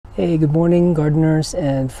Hey, good morning gardeners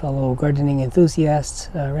and fellow gardening enthusiasts.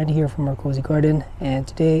 Randy here from our cozy garden, and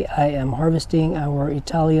today I am harvesting our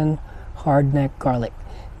Italian hardneck garlic.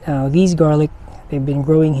 Now these garlic, they've been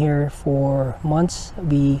growing here for months.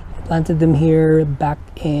 We planted them here back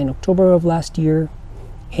in October of last year,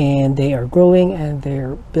 and they are growing and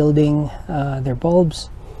they're building their bulbs.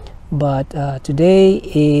 But today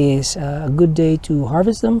is a good day to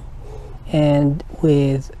harvest them, and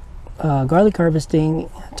with garlic harvesting,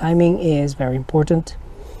 timing is very important.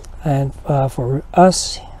 And for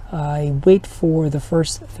us, I wait for the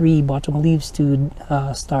first 3 bottom leaves to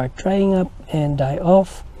start drying up and die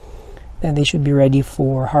off. Then they should be ready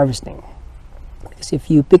for harvesting. Because if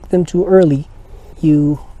you pick them too early,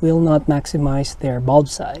 you will not maximize their bulb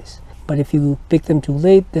size. But if you pick them too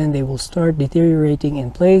late, then they will start deteriorating in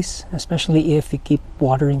place, especially if you keep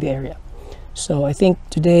watering the area. So I think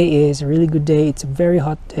today is a really good day. It's a very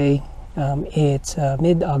hot day. It's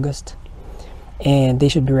mid-August, and they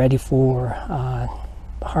should be ready for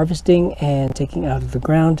harvesting and taking out of the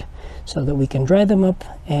ground so that we can dry them up.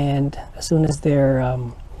 And as soon as they're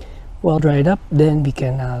well dried up, then we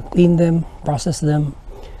can clean them, process them,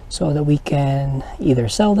 so that we can either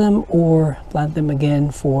sell them or plant them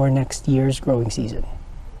again for next year's growing season.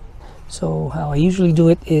 So how I usually do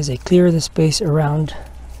it is I clear the space around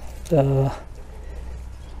the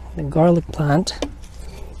garlic plant,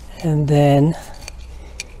 and then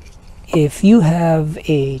if you have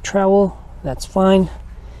a trowel, that's fine,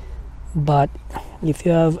 but if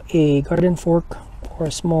you have a garden fork or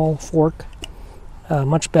a small fork,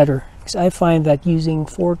 much better, because I find that using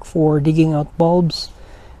fork for digging out bulbs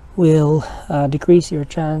will decrease your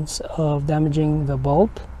chance of damaging the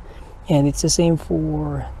bulb, and it's the same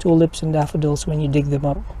for tulips and daffodils when you dig them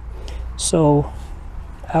up. So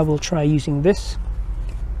I will try using this.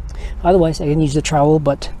 Otherwise I can use the trowel,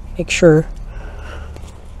 but make sure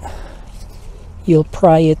you'll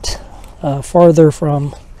pry it farther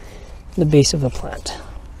from the base of the plant.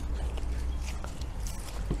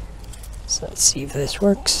 So let's see if this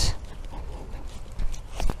works.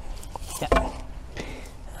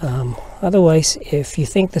 Yeah. Otherwise, if you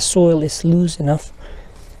think the soil is loose enough,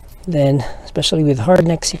 then especially with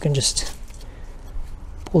hardnecks, you can just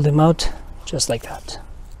pull them out just like that.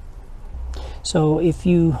 So if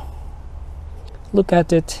you look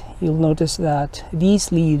at it, you'll notice that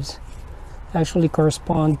these leaves actually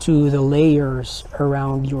correspond to the layers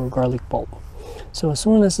around your garlic bulb. So as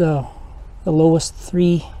soon as the lowest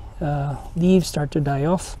 3 leaves start to die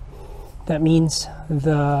off, that means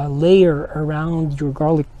the layer around your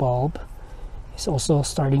garlic bulb is also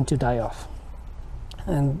starting to die off.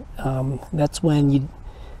 And that's when you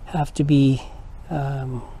have to be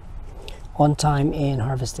on time in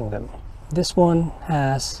harvesting them. This one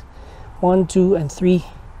has 1, 2, and 3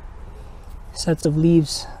 sets of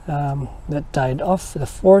leaves that died off. The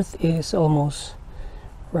 4th is almost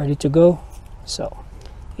ready to go, so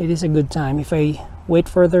it is a good time. If I wait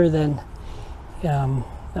further, then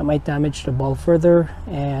that might damage the bulb further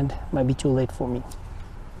and might be too late for me.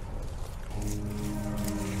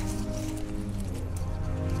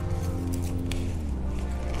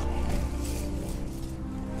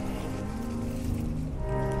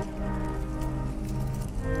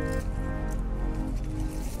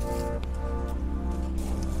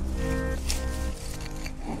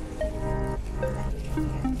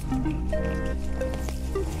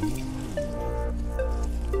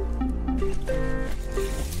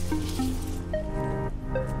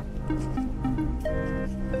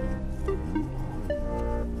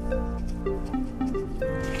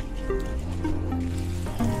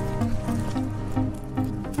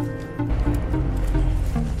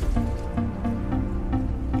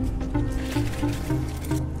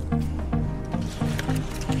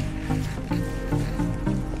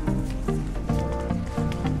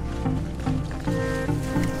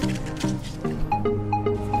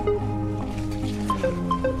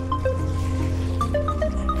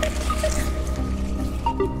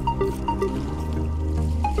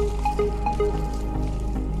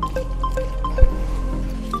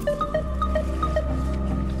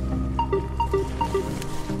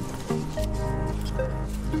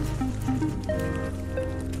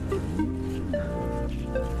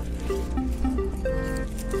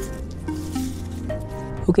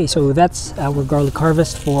 Okay, so that's our garlic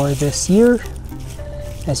harvest for this year.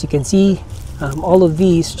 As you can see, all of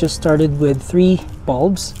these just started with 3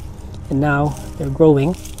 bulbs, and now they're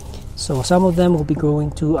growing. So some of them will be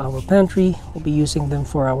going to our pantry. We'll be using them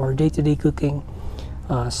for our day-to-day cooking.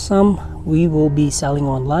 Some we will be selling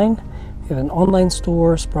online. We have an online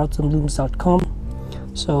store,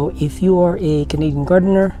 sproutsandblooms.com. So if you are a Canadian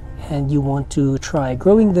gardener and you want to try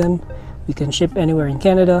growing them, we can ship anywhere in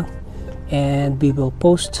Canada, and we will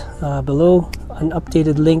post below an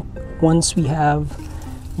updated link once we have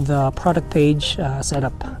the product page set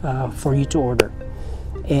up for you to order.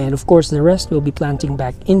 And of course the rest we'll be planting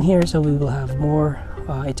back in here, so we will have more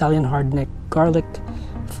Italian hardneck garlic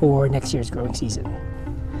for next year's growing season.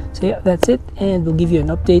 So yeah, that's it, and we'll give you an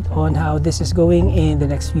update on how this is going in the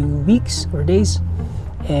next few weeks or days.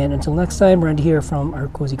 And until next time, around here from our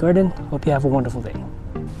cozy garden, hope you have a wonderful day.